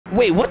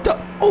Wait, what the?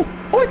 Oh,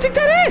 I think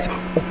that is.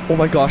 Oh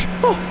my gosh.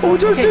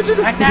 Dude.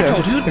 Act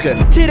natural, dude. Okay.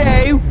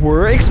 Today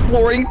we're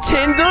exploring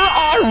Tinder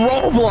on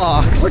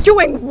Roblox. We're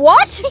doing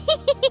what?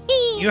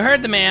 You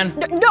heard the man.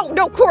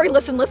 No, Kory,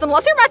 listen.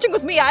 Unless you're matching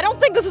with me, I don't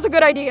think this is a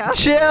good idea.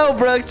 Chill,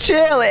 bro,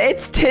 chill.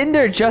 It's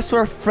Tinder just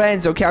for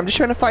friends, okay? I'm just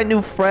trying to find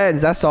new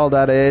friends. That's all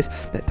that is.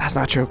 That's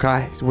not true,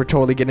 guys. We're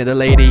totally getting the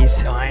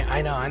ladies. No,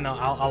 I know.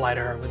 I'll lie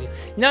to her with you.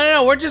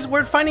 No.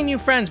 We're finding new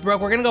friends, bro.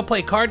 We're gonna go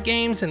play card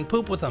games and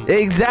poop with them.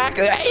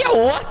 Exactly. Hey,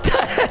 yo, what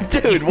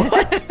the? Dude,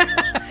 what?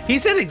 He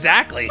said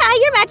exactly.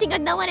 You're matching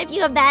with no one if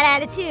you have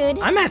that attitude.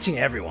 I'm matching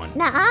everyone.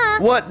 Nuh-uh.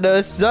 What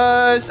the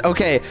sus?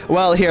 Okay,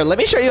 well, here, let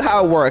me show you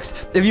how it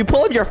works. If you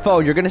pull up your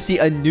phone, you're gonna see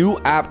a new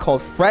app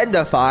called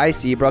Friendify.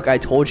 See, Brooke, I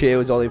told you it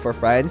was only for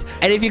friends.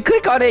 And if you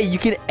click on it, you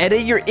can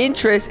edit your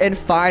interests and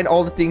find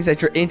all the things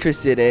that you're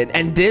interested in.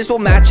 And this will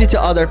match you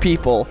to other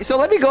people. So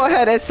let me go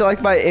ahead and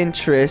select my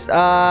interest.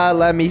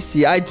 Let me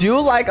see. I do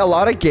like a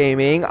lot of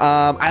gaming.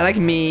 I like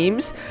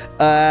memes.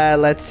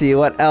 Let's see.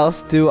 What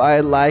else do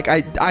I like?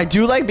 I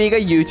do like being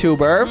a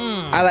YouTuber.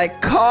 I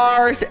like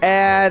cars,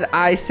 and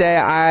I say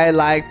I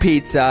like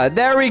pizza.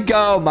 There we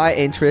go. My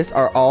interests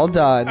are all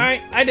done. All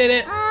right, I did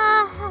it.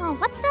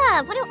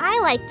 What do I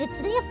like? Do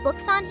they have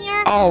books on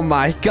here? Oh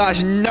my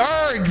gosh,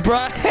 nerd,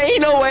 bro.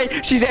 Ain't no way.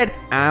 She said,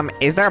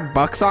 is there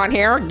books on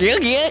here?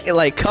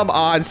 Like, come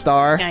on,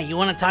 Star. Yeah, you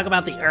want to talk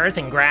about the earth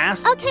and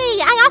grass? Okay,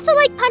 I also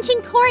like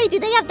punching Kory. Do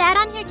they have that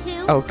on here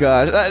too? Oh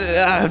gosh.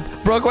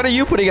 Brooke, what are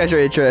you putting as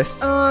your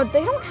interests? They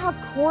don't have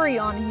Kory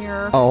on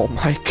here. Oh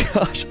my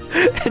gosh.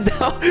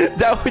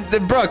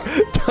 Brooke,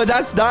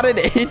 that's not an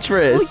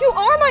interest. Well, you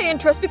are my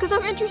interest because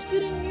I'm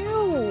interested in you.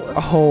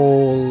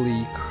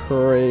 Holy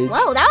courage.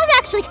 Whoa, that was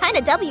actually kind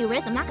of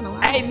W-Riz, I'm not gonna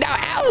lie. Hey, no,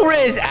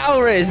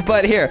 Alriz.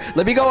 But here,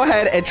 let me go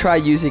ahead and try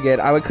using it.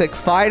 I would click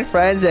find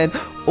friends and,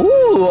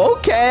 ooh,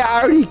 okay,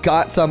 I already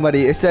got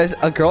somebody. It says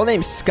a girl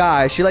named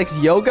Sky. She likes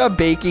yoga,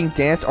 baking,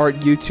 dance, art,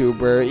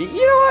 YouTuber.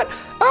 You know what?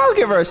 I'll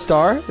give her a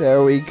star.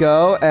 There we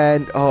go.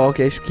 And, oh,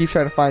 okay, she keeps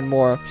trying to find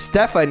more.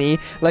 Stephanie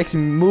likes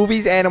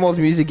movies, animals,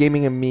 music,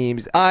 gaming, and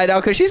memes. I know,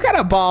 because she's kind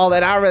of bald,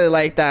 and I don't really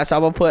like that, so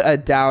I'm going to put a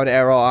down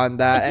arrow on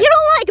that. You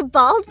don't like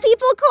bald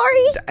people,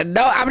 Kory?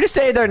 No, I'm just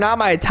saying they're not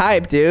my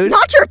type, dude.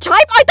 Not your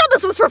type? I thought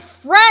this was for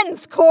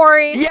friends,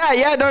 Kory.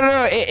 Yeah,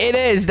 no. It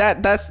is.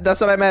 That's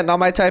what I meant. Not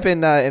my type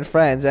in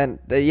friends, and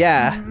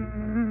yeah.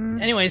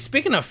 Anyway,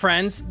 speaking of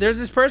friends, there's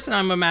this person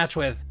I'm a match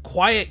with.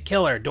 Quiet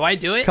Killer. Do I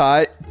do it?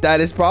 Cut. That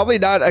is probably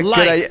not a good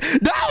idea.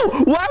 No!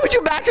 Why would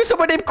you match with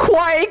someone named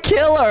Quiet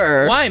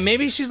Killer? Why?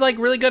 Maybe she's like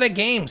really good at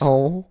games.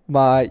 Oh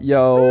my,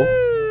 yo.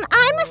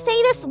 I'ma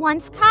say this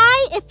once,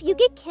 Kai. If you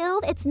get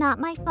killed, it's not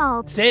my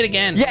fault. Say it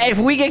again. Yeah, if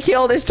we get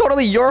killed, it's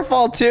totally your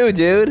fault too,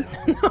 dude.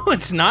 No,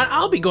 it's not.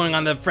 I'll be going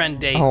on the friend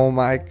date. Oh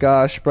my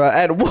gosh, bro.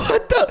 And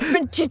what the?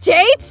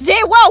 Date?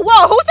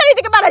 Whoa. Who said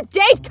anything about a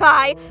date,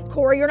 Kai?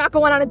 Kory, you're not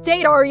going on a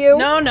date, are you?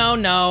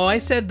 No. I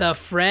said the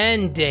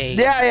friend date.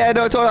 Yeah,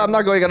 no, totally. I'm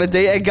not going on a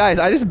date. And guys,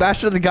 I just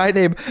bashed into the guy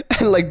named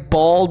like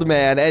Bald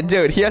Man. And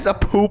dude, he has a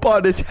poop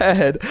on his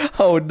head.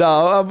 Oh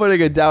no, I'm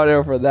putting a down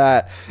arrow for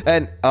that.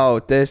 And oh,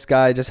 this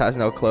guy just has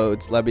no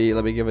clothes. Let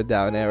me give a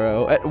down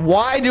arrow.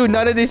 Why do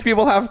none of these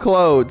people have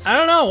clothes? I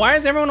don't know. Why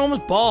is everyone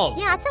almost bald?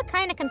 Yeah, it's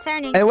kind of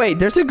concerning. And wait,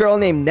 there's a girl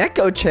named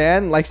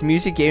Neko-chan, likes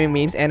music, gaming,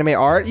 memes, anime,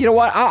 art. You know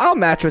what? I'll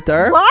match with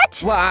her.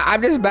 What? Well,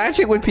 I'm just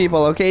matching with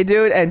people, okay,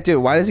 dude? And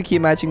dude, why does he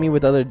keep matching me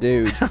with other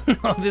dudes?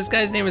 No, this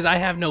guy's name is I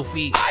Have No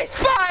Feet. Ice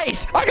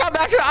Spice! I got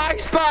matched with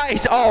Ice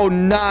Spice! Oh,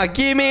 nah,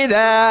 give me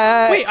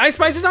that. Wait, Ice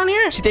Spice is on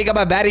here? She think I'm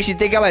a baddie. She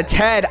think I'm a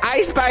 10.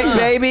 Ice Spice,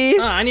 baby.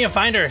 I need to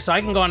find her so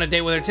I can go on a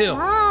date with her too.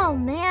 Oh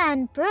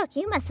man, Brooke,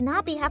 you must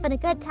not be having a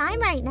good time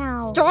right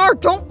now. Star,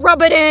 don't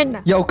rub it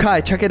in. Yo,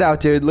 Kai, check it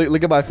out, dude.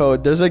 Look at my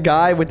phone. There's a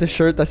guy with a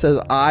shirt that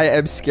says, I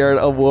am scared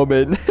of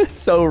women.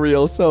 So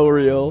real, so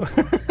real.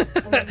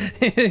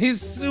 He's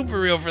super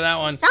real for that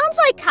one. Sounds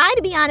like Kai,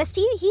 to be honest.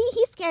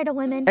 He's scared of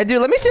women. And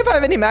dude, let me see if I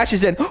have any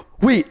matches in.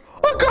 Wait,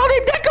 a girl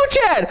named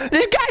Neko-chan.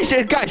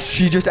 This guy,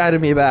 she just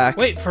added me back.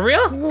 Wait, for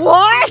real?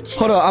 What?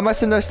 Hold on, I'm gonna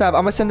send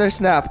her a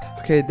snap.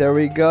 Okay, there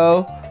we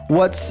go.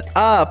 What's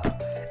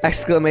up?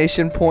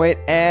 Exclamation point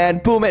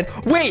and boom. And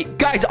wait,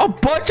 guys, a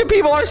bunch of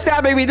people are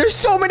snapping me. There's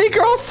so many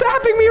girls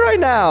snapping me right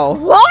now.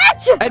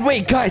 What? And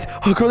wait, guys,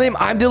 a girl named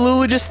I'm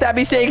Delulu just snapped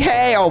me saying,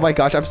 hey. Oh my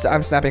gosh,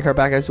 I'm snapping her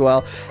back as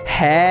well.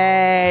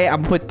 Hey,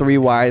 I'm put 3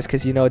 Y's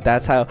because you know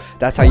that's how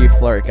you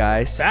flirt,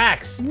 guys.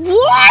 Facts.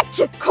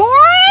 What?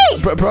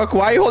 Kory? Brooke,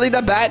 why are you holding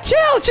the bat?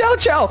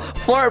 Chill.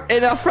 Flirt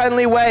in a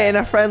friendly way. In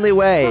a friendly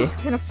way.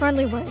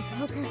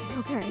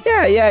 Okay.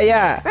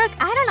 Yeah. Brooke,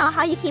 I don't know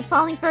how you keep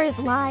falling for his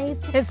lies.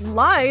 His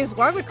lies?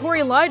 Why would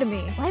Kory lie to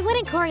me? Why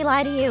wouldn't Kory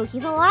lie to you?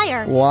 He's a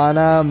liar.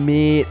 Wanna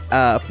meet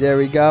up. There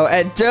we go.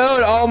 And dude,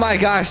 oh my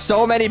gosh,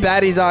 so many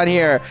baddies on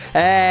here.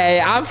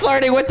 Hey, I'm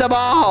flirting with them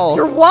all.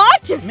 You're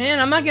what? Man,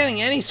 I'm not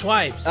getting any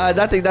swipes.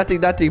 Nothing.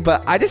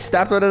 But I just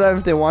snapped one of them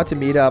if they want to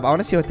meet up. I want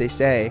to see what they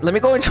say. Let me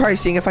go and try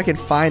seeing if I can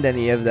find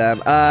any of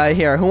them.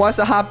 Here, who wants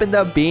to hop in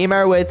the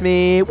beamer with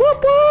me? Whoop,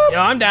 whoop. Yo,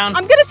 I'm down.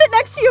 I'm gonna sit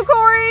next to you,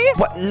 Kory.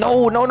 What?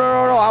 No.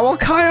 I want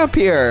Kai up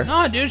here.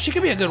 No, dude, dude. She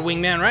could be a good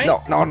wingman, right?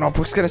 No,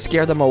 Brooke's gonna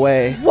scare them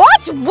away.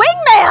 What?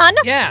 Wingman?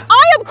 Yeah.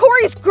 I am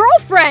Kory's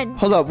girlfriend.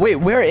 Hold up, wait,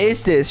 where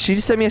is this? She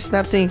just sent me a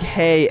snap saying,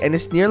 hey, and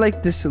it's near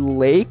like this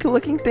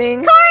lake-looking thing.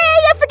 Kory,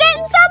 you're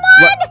forgetting someone!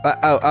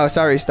 Oh,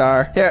 sorry,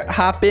 Star. Here,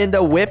 hop in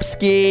the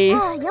whipski.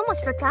 Oh, you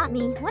almost forgot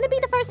me. Wouldn't it be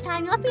the first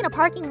time? You left me in a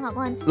parking lot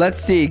once. Let's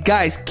see,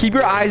 guys, keep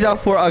your eyes out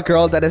for a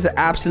girl that is an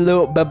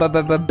absolute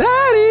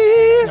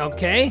baddie.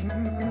 Okay.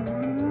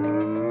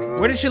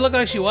 Where did she look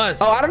like she was?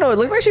 Oh, I don't know. It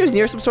looked like she was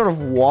near some sort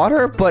of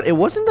water, but it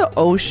wasn't the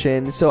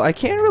ocean, so I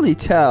can't really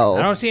tell.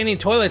 I don't see any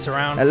toilets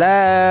around.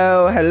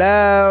 Hello,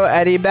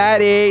 any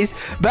baddies?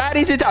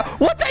 Baddies in town.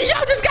 What the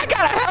hell? This guy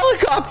got a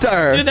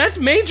helicopter. Dude, that's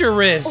major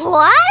risk.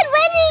 What?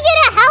 When did you get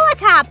a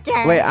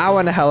helicopter? Wait, I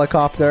want a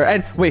helicopter.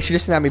 And wait, she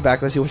just snapped me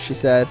back. Let's see what she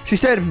said. She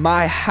said,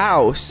 my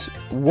house.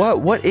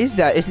 What is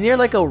that? It's near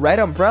like a red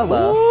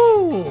umbrella.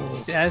 Ooh.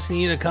 She's asking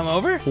you to come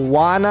over?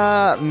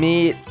 Wanna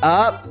meet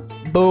up?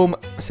 Boom.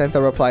 Sent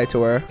a reply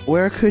to her.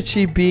 Where could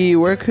she be?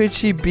 Where could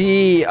she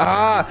be?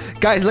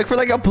 Guys, look for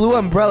like a blue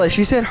umbrella.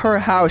 She said her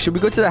house. Should we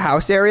go to the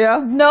house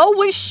area? No,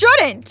 we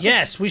shouldn't.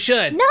 Yes, we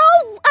should. No,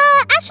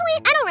 actually,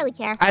 I don't really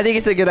care. I think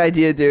it's a good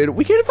idea, dude.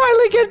 We can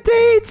finally get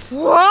dates.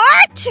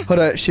 What? Hold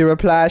on. She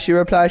replied.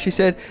 She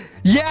said,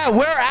 yeah,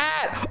 where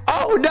at?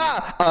 Oh,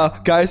 nah.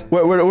 Guys,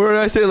 where did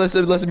I say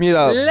let's meet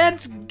up?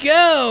 Let's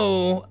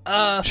go.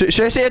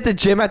 Should I say at the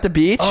gym at the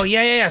beach? Oh,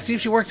 yeah. See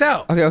if she works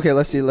out. Okay,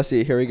 let's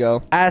see. Here we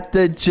go. At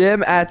the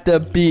gym at the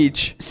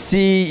beach.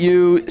 See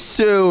you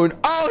soon.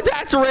 Oh,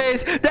 that's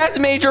Riz. That's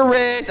Major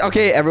Riz.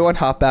 Okay, everyone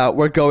hop out.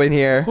 We're going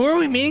here. Who are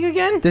we meeting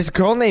again? This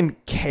girl named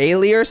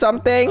Kaylee or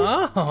something.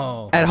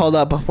 Oh. And hold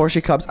up, before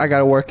she comes, I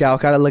gotta work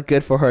out. Gotta look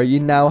good for her. You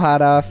know how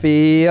to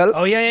feel.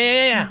 Oh,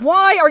 yeah.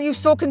 Why are you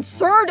so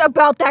concerned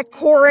about that,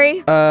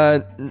 Kory?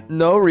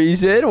 No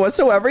reason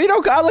whatsoever. You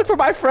know, gotta look for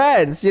my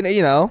friends. You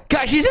know.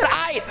 Guys, she's an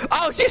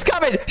Oh, she's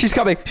coming. She's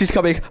coming.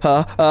 Okay.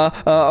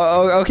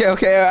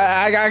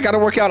 I gotta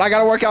work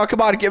out.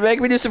 Come on, make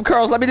me do some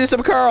curls. Let me do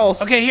some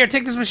curls. Okay, here,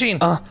 take this machine.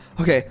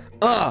 Okay.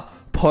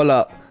 Pull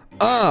up.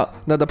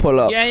 Another pull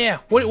up. Yeah.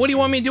 What do you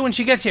want me to do when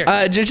she gets here?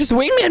 Just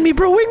wingman me,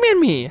 bro. Wingman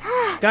me.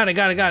 Got it.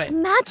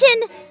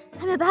 Imagine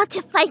I'm about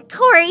to fight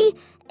Kory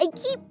and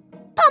keep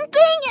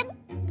pumping and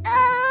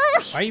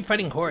Why are you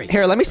fighting Kory?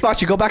 Here, let me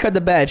spot you. Go back on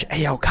the bench.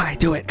 Hey, yo, Kai,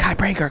 do it. Kai,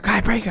 break her.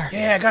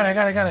 Yeah, got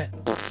it.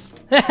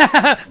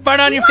 Fart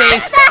on your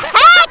face.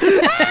 Okay,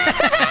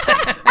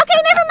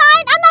 never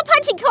mind. I'm not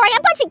punching Kory.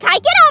 I'm punching Kai.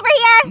 Get over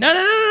here.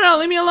 No.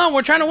 Leave me alone.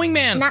 We're trying to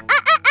wingman. No,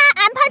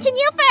 I'm punching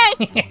you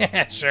first.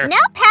 Yeah, sure.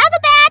 Nope, have the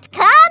bat.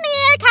 Come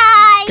here,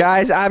 Kai.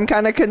 Guys, I'm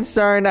kind of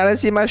concerned. I don't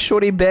see my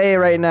shorty bae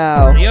right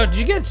now. Yo, did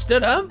you get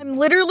stood up? I'm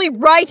literally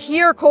right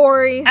here,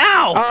 Kory.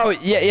 Ow! Oh,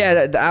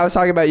 yeah. I was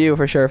talking about you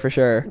for sure.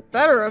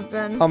 Better have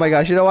been. Oh my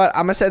gosh, you know what?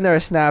 I'm gonna send her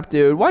a snap,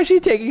 dude. Why is she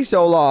taking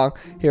so long?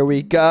 Here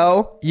we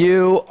go.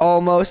 You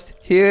almost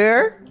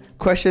here?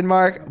 Question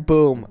mark.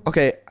 Boom.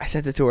 Okay, I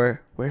sent it to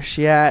her. Where's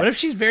she at? What if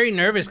she's very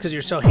nervous because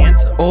you're so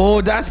handsome?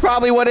 Oh, that's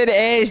probably what it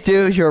is,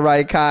 dude. You're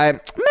right, Kai.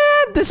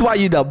 Man, this is why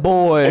you the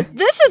boy.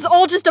 This is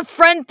all just a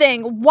friend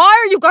thing. Why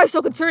are you guys so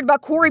concerned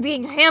about Kory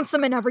being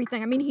handsome and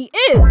everything? I mean, he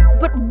is,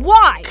 but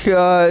why?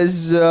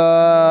 Cause,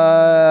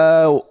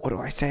 what do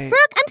I say?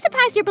 Brooke, I'm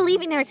surprised you're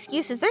believing their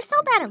excuses. They're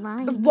so bad at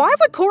lying. Why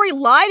would Kory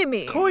lie to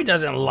me? Kory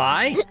doesn't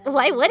lie.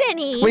 Why wouldn't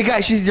he? Wait,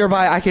 guys, she's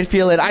nearby. I can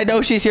feel it. I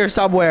know she's here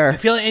somewhere. I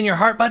feel it in your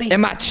heart, buddy.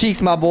 In my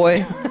cheeks, my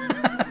boy.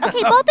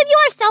 Okay, both of you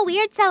are so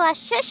weird, so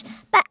shush.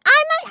 But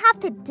I might have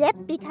to dip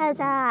because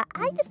I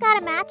just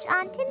got a match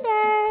on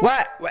Tinder.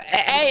 What?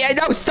 Hey,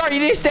 no, Star, you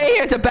need to stay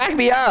here to back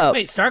me up.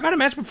 Wait, Star got a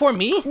match before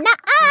me?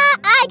 Nuh-uh,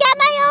 I got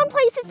my own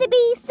places to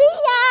be. See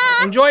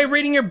ya. Enjoy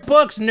reading your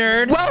books,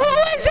 nerd. Well, who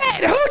is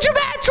it? Who'd you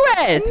match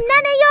with?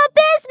 None of your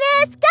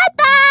business.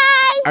 Goodbye.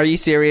 Are you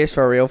serious?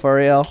 For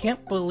real?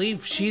 Can't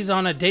believe she's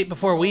on a date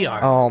before we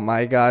are. Oh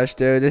my gosh,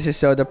 dude, this is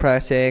so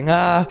depressing.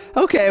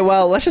 Okay,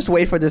 well, let's just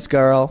wait for this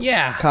girl.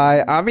 Yeah.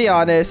 Kai, I'll be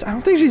honest, I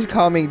don't think she's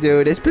coming,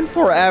 dude. It's been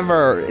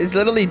forever. It's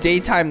literally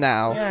daytime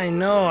now. Yeah, I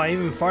know. I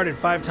even farted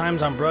 5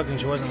 times on Brooke and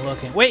she wasn't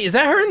looking. Wait, is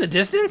that her in the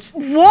distance?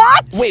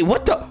 What? Wait,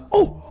 what the?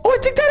 Oh, I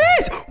think that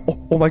is.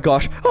 Oh my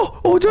gosh.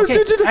 Oh, dude,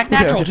 Okay, dude. act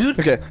natural, dude.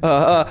 Okay.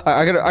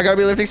 I gotta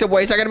be lifting some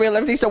weights. Let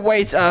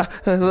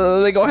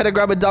me go ahead and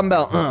grab a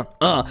dumbbell.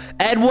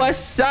 And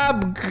what's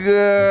up,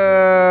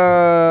 girl?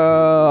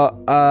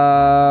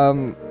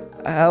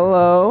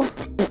 Hello.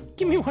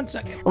 Give me 1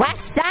 second.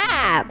 What's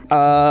up?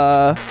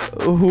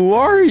 Who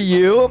are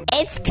you?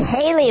 It's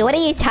Kaylee. What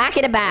are you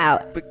talking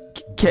about?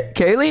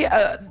 Kaylee?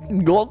 I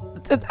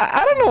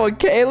don't know,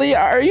 Kaylee.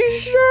 Are you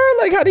sure?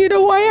 Like, how do you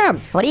know who I am?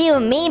 What do you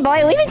mean,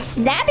 boy? We've been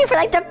snapping for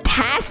like the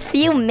past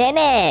few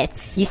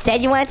minutes. You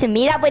said you wanted to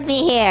meet up with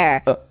me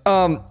here.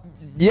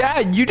 Yeah,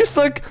 you just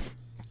look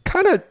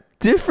kind of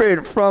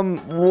different from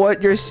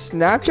what your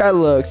Snapchat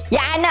looks.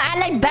 Yeah, I know.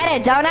 I look better,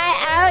 don't I?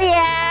 Oh,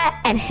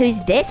 yeah. And who's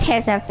this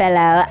handsome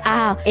fellow?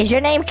 Oh, is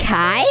your name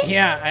Kai?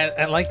 Yeah,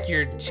 I like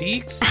your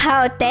cheeks.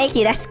 Oh, thank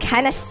you. That's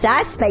kind of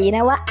sus, but you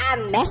know what? I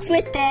mess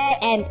with it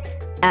and,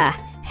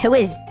 Who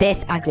is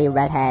this ugly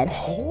redhead?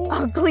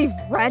 Ugly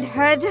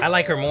redhead? I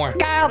like her more.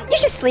 Girl, you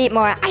should sleep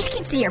more. I just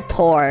can see your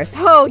pores.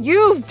 Oh,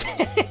 you...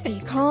 Be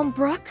calm,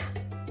 Brooke.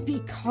 Be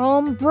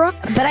calm, Brooke.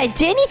 But I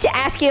do need to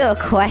ask you a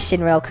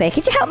question real quick.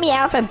 Could you help me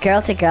out from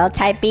girl to girl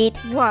type beat?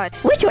 What?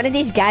 Which one of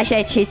these guys should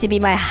I choose to be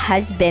my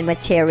husband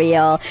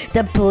material?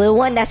 The blue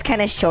one that's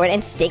kind of short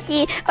and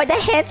sticky? Or the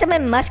handsome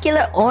and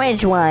muscular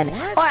orange one?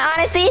 What? Or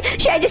honestly,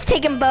 should I just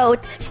take them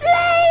both?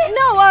 Slay!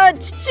 No,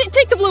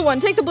 take the blue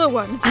one. Take the blue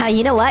one.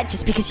 You know what?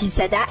 Just because you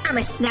said that, I'm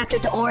gonna snap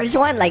with the orange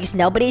one like it's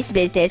nobody's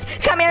business.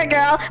 Come here,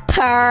 girl.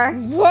 Purr.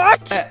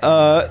 What?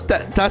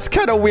 That's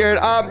kind of weird.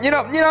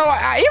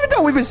 Even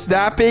though we've been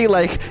snapping,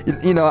 like,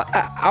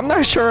 I'm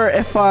not sure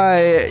if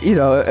I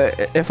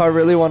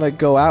really want to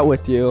go out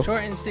with you.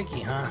 Short and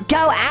sticky, huh?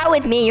 Go out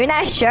with me? You're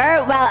not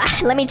sure? Well,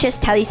 let me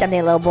just tell you something,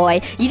 little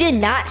boy. You do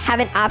not have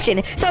an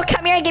option. So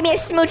come here and give me a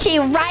smoochie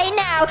right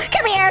now.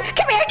 Come here.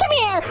 Come here. Come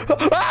here.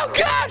 Oh,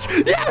 gosh.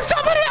 Yeah,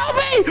 somebody help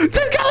me.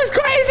 This girl is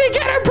crazy.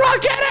 Get her, bro.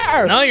 Get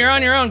her. No, you're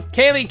on your own.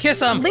 Kaylee,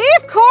 kiss him.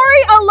 Leave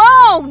Kory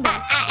alone.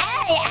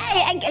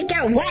 Hey,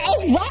 girl, what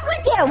is wrong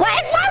with you?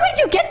 What is wrong with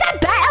you? Get that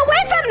bat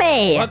away from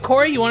me. What,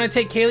 Kory? You want to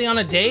take Kaylee on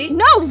a date?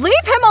 No,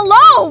 leave him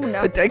alone.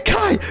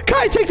 Kai,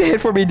 take the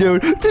hit for me,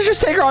 dude.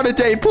 Just take her on a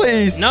date,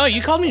 please. No,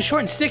 you called me short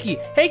and sticky.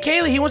 Hey,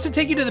 Kaylee, he wants to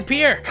take you to the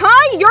pier.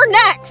 Kai, you're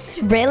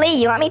next. Really?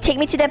 You want me to take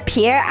me to the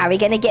pier? Are we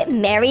gonna get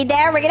married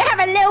there? We're gonna have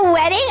a little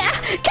wedding?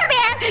 Come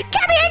here.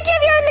 Come here and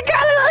give you the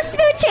girl a little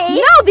smoochie.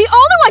 No, the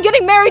only one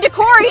getting married to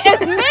Kory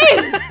is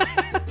me.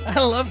 I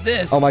love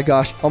this. Oh my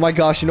gosh.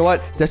 You know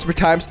what? Desperate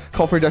times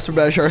call for desperate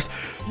measures.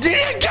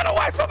 Get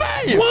away from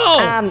me!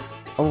 Whoa!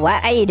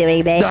 What are you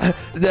doing, babe?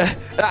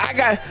 I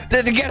got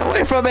to get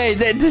away from me.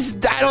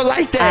 I don't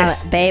like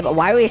this. Babe,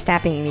 why were you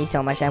snapping me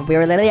so much? We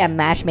were literally a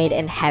match made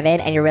in heaven,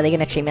 and you're really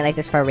gonna treat me like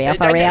this for real?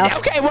 For real?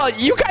 Okay, well,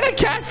 you kind of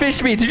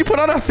catfished me. Did you put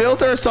on a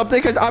filter or something?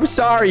 Because I'm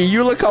sorry,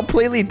 you look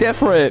completely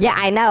different. Yeah,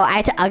 I know. I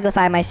had to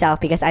uglify myself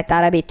because I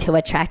thought I'd be too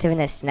attractive in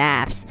the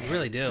snaps. You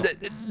really do.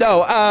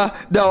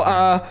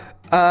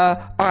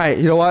 All right,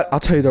 you know what? I'll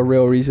tell you the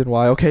real reason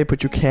why, okay?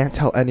 But you can't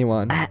tell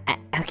anyone.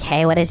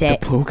 Okay, what is it?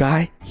 The blue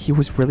guy, he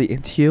was really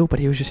into you, but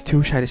he was just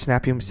too shy to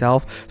snap you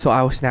himself, so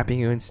I was snapping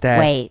you instead.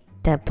 Wait,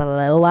 the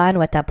blue one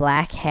with the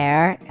black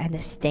hair and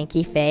the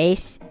stinky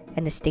face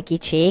and the stinky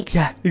cheeks?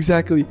 Yeah,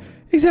 exactly.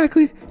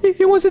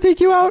 He wants to take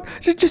you out.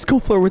 Just go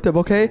flirt with him,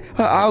 okay?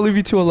 I'll leave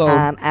you two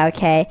alone.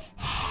 Okay.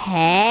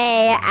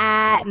 Hey,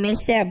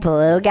 Mr.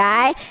 Blue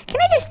Guy. Can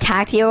I just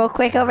talk to you real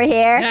quick over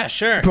here? Yeah,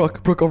 sure.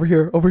 Brooke, over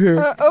here.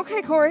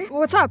 Okay, Kory,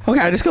 what's up? Okay,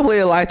 I just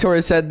completely lied to her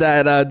and said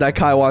that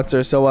Kai wants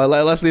her, so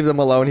let's leave them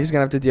alone. He's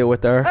gonna have to deal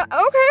with her.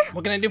 Okay.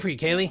 What can I do for you,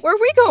 Kaylee? Where are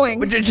we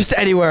going? Just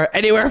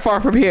anywhere far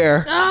from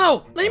here.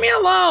 No, leave me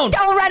alone.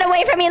 Don't run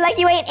away from me like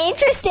you ain't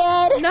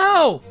interested.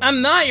 No,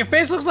 I'm not. Your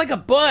face looks like a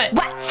butt.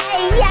 What?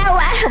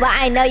 Well,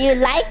 I know you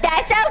like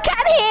that, so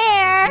come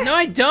here. No,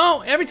 I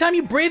don't. Every time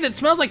you breathe, it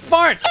smells like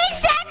farts.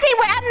 Exactly.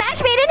 We're a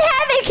match made in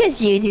heaven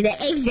because you do the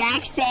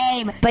exact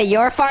same. But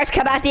your farts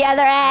come out the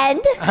other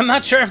end. I'm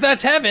not sure if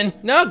that's heaven.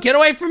 No, get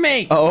away from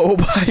me. Oh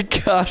my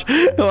gosh.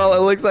 Well,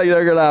 it looks like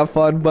they're gonna have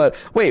fun, but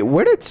wait,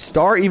 where did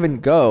Star even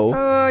go?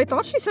 I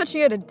thought she said she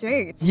had a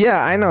date.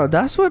 Yeah, I know.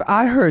 That's what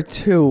I heard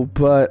too,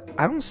 but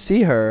I don't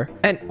see her.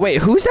 And wait,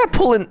 who's that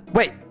pulling?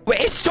 Wait,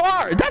 it's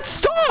Star! That's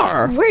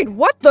Star! Wait,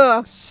 what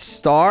the?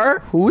 Star?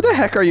 Who the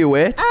heck are you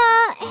with?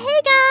 Hey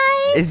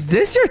guys. Is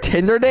this your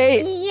Tinder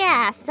date?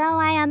 Yeah, so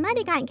I might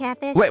have gotten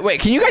catfish. Wait,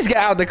 can you guys get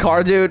out of the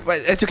car, dude?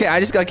 Wait, it's okay, I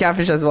just got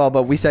catfish as well,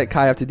 but we set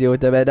Kai up to deal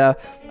with them, and,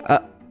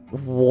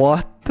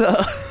 what the?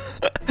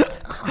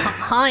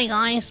 Hi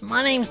guys,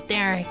 my name's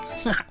Derek.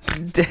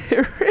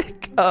 Derek?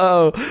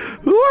 Oh,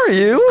 who are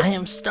you? I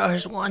am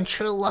Star's one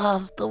true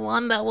love, the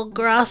one that will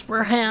grasp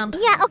her hand.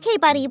 Yeah, okay,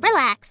 buddy,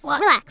 relax. What?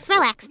 Relax.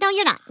 No,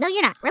 you're not.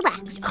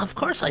 Relax. Of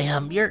course I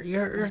am.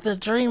 You're the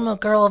dream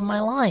girl of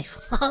my life.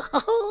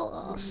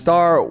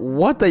 Star,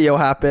 what the yo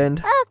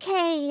happened?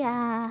 Okay,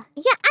 yeah, I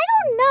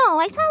don't know.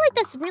 I saw like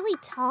this really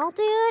tall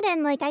dude,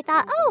 and like I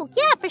thought, oh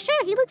yeah, for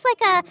sure, he looks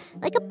like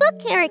a book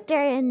character,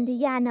 and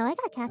yeah, no, I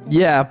got catfish.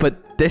 Yeah,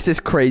 but this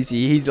is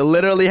crazy. He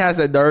literally has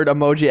a nerd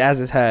emoji as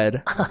his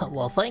head.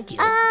 Well, thank you.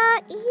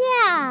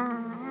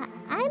 Yeah,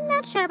 I'm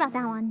not sure about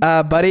that one.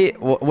 Buddy,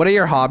 what are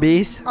your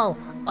hobbies? Oh,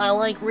 I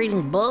like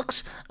reading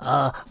books,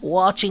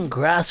 watching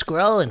grass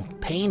grow, and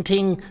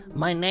painting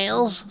my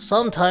nails.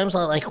 Sometimes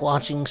I like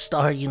watching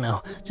Star,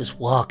 just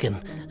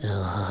walking.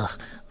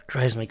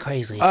 Drives me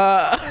crazy.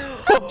 Yeah,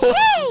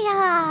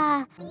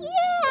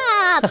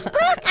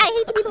 Brooke, I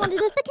hate to be the one to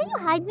do this, but can you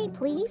hide me,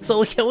 please?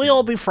 So can we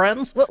all be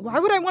friends? Why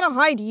would I want to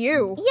hide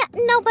you? Yeah,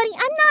 no, buddy,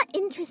 I'm not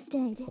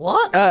interested.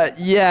 What?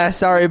 Yeah,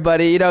 sorry,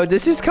 buddy.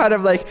 this is kind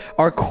of like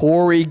our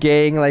Kory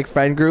gang, like,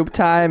 friend group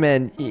time,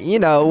 and,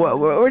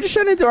 we're just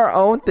trying to do our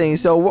own thing,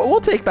 so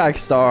we'll take back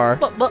Star.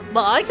 But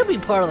I could be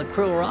part of the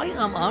crew, right?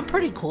 I'm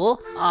pretty cool.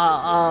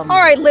 All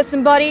right,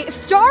 listen, buddy.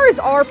 Star is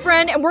our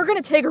friend, and we're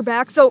gonna take her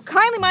back, so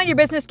kindly mind your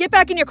business, get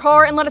back in your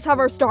car, and let us have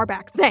our Star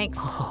back. Thanks.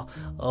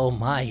 Oh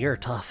my, you're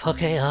tough.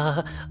 Okay,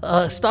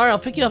 Star, I'll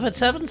pick you up at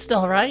 7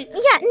 still, right?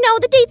 Yeah, no,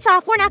 the date's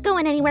off. We're not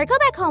going anywhere. Go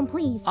back home,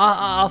 please.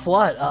 Off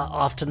what?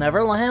 Off to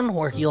Neverland,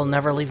 where you'll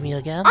never leave me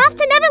again? Off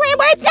to Neverland,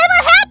 where it's never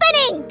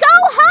happening. Go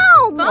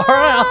home. All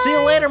right, I'll see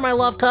you later, my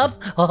love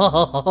cup.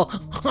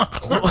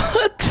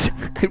 What?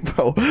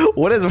 Bro,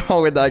 what is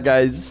wrong with that,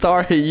 guys?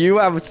 Sorry, you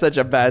have such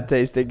a bad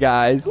taste in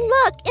guys.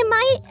 Look,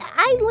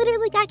 I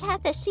literally got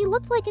catfish. He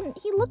looks like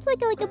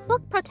a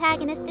book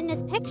protagonist in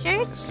his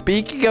pictures.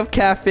 Speaking of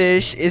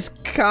catfish, is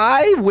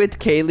Kai with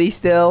Kaylee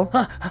still?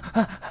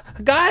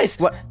 Guys!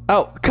 What?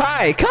 Oh,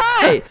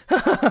 Kai!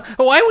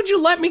 Why would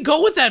you let me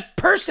go with that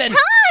person?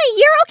 Hi,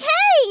 you're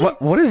okay.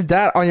 What is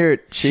that on your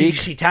cheek?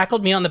 She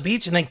tackled me on the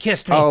beach and then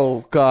kissed me.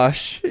 Oh,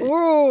 gosh.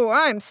 Ooh,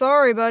 I'm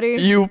sorry, buddy.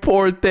 You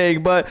poor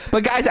thing. But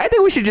guys, I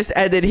think we should just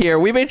end it here.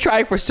 We've been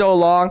trying for so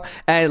long,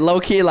 and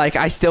low-key, like,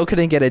 I still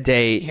couldn't get a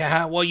date.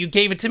 Yeah, well, you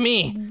gave it to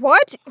me.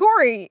 What?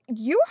 Kory,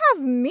 you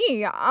have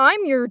me.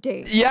 I'm your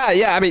date.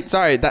 Yeah, I mean,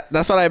 sorry,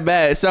 that's what I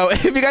meant. So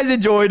if you guys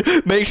enjoyed,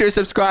 make sure to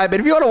subscribe. And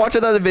if you want to watch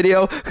another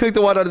video, click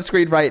the one on the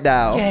screen right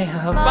now. Okay,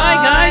 bye,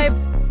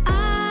 guys.